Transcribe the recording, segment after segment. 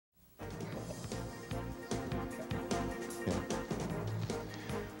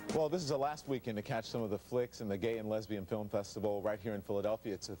Well, this is the last weekend to catch some of the flicks in the Gay and Lesbian Film Festival right here in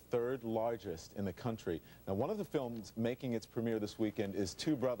Philadelphia. It's the third largest in the country. Now, one of the films making its premiere this weekend is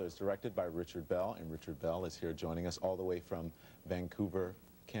Two Brothers, directed by Richard Bell. And Richard Bell is here joining us all the way from Vancouver,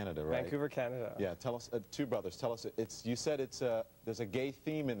 Canada, right? Vancouver, Canada. Yeah, tell us, Two Brothers, tell us, you said there's a gay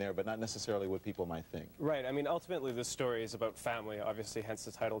theme in there, but not necessarily what people might think. Right, I mean, ultimately this story is about family, obviously, hence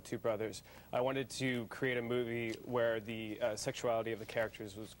the title, Two Brothers. I wanted to create a movie where the sexuality of the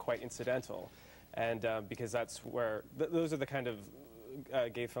characters was quite incidental, and because that's where, those are the kind of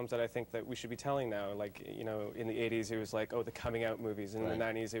gay films that I think that we should be telling now. Like, you know, in the 80s it was like, oh, the coming out movies, and in the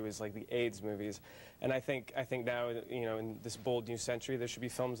 90s it was like the AIDS movies. And I think now, you know, in this bold new century, there should be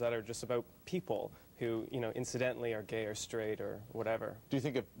films that are just about people who, you know, incidentally are gay or straight or whatever. Do you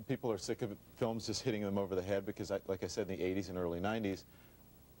think if people are sick of films just hitting them over the head? Because, like I said, in the 80s and early 90s,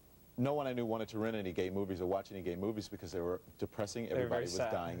 no one I knew wanted to rent any gay movies or watch any gay movies because they were depressing. Everybody was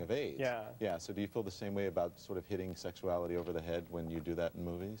dying of AIDS. Yeah. Yeah. So do you feel the same way about sort of hitting sexuality over the head when you do that in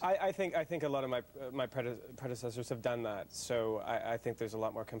movies? I think a lot of my predecessors have done that. So I think there's a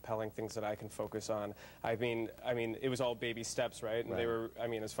lot more compelling things that I can focus on. I mean, it was all baby steps, right? And they were, I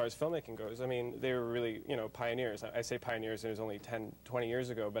mean, as far as filmmaking goes, I mean, they were really, you know, pioneers. I say pioneers, and it was only 10, 20 years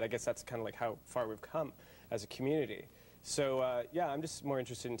ago, but I guess that's kind of like how far we've come as a community. So, yeah, I'm just more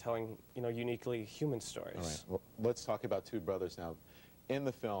interested in telling, you know, uniquely human stories. All right. Well, let's talk about Two Brothers now. In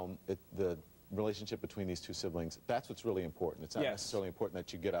the film, the relationship between these two siblings, that's what's really important. It's not necessarily important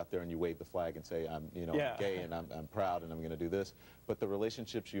that you get out there and you wave the flag and say, I'm, you know, I'm gay and I'm proud and I'm going to do this, but the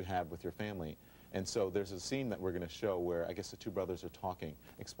relationships you have with your family. And so there's a scene that we're going to show where I guess the two brothers are talking.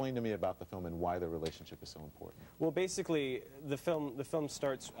 Explain to me about the film and why the relationship is so important. Well, basically, the film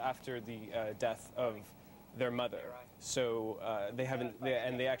starts after the death of their mother. So they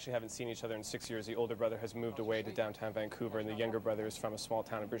actually haven't seen each other in 6 years. The older brother has moved away to downtown Vancouver, and the younger brother is from a small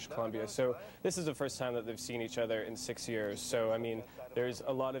town in British Columbia. So this is the first time that they've seen each other in 6 years. So I mean, there's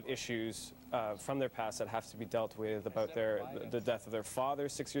a lot of issues from their past that have to be dealt with about the death of their father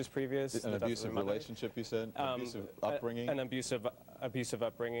 6 years previous. An abusive relationship, you said? Abusive upbringing? An abusive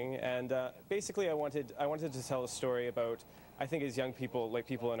upbringing, and basically I wanted to tell a story about, I think as young people, like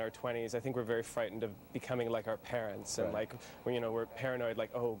people in our 20s, I think we're very frightened of becoming like our parents, and like, you know, we're paranoid, like,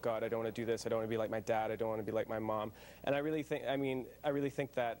 oh God, I don't want to do this, I don't want to be like my dad, I don't want to be like my mom. And I really think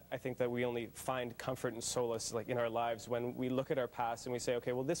that we only find comfort and solace like in our lives when we look at our past and we say,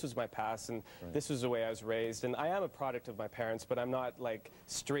 okay, well, this was my past, and this was the way I was raised, and I am a product of my parents, but I'm not like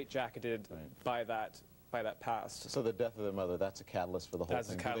straitjacketed by that past. So the death of their mother, that's a catalyst for the whole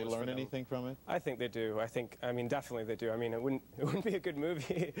thing. Do they learn anything from it? I think they do. I mean, definitely they do. I mean, it wouldn't be a good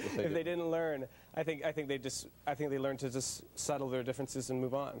movie if they didn't learn. I think they learn to just settle their differences and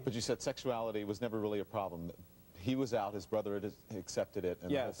move on. But you said sexuality was never really a problem. He was out, his brother had accepted it, and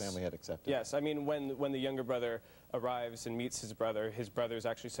the whole family had accepted it. Yes, I mean, when the younger brother arrives and meets his brother's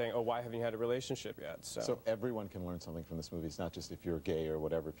actually saying, oh, why haven't you had a relationship yet? So everyone can learn something from this movie. It's not just if you're gay or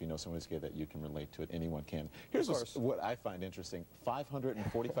whatever, if you know someone who's gay that you can relate to it, anyone can. Here's what I find interesting,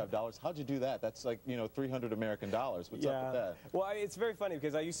 $545, how'd you do that? That's like, you know, $300 American dollars. What's up with that? Well, it's very funny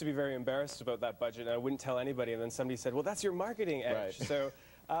because I used to be very embarrassed about that budget, and I wouldn't tell anybody, and then somebody said, well, that's your marketing edge. So.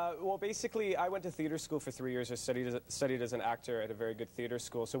 Well, basically, I went to theater school for 3 years. I studied as an actor at a very good theater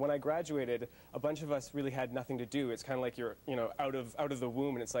school. So when I graduated, a bunch of us really had nothing to do. It's kind of like you're, you know, out of the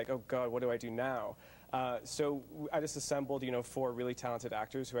womb, and it's like, oh God, what do I do now? So I just assembled, you know, 4 really talented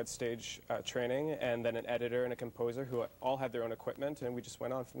actors who had stage training, and then an editor and a composer who all had their own equipment, and we just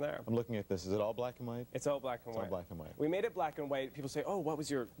went on from there. I'm looking at this. Is it all black and white? It's all black and white. It's all black and white. We made it black and white. People say, oh, what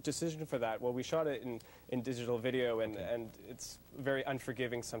was your decision for that? Well, we shot it in digital video, and it's very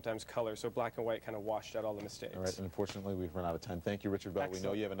unforgiving sometimes color, so black and white kind of washed out all the mistakes. All right, and unfortunately, we've run out of time. Thank you, Richard Bell. Excellent. We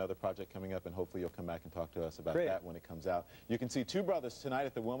know you have another project coming up, and hopefully you'll come back and talk to us about that when it comes out. You can see Two Brothers tonight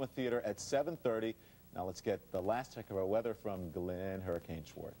at the Wilma Theater at 7:30. Now let's get the last check of our weather from Glenn Hurricane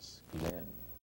Schwartz. Glenn.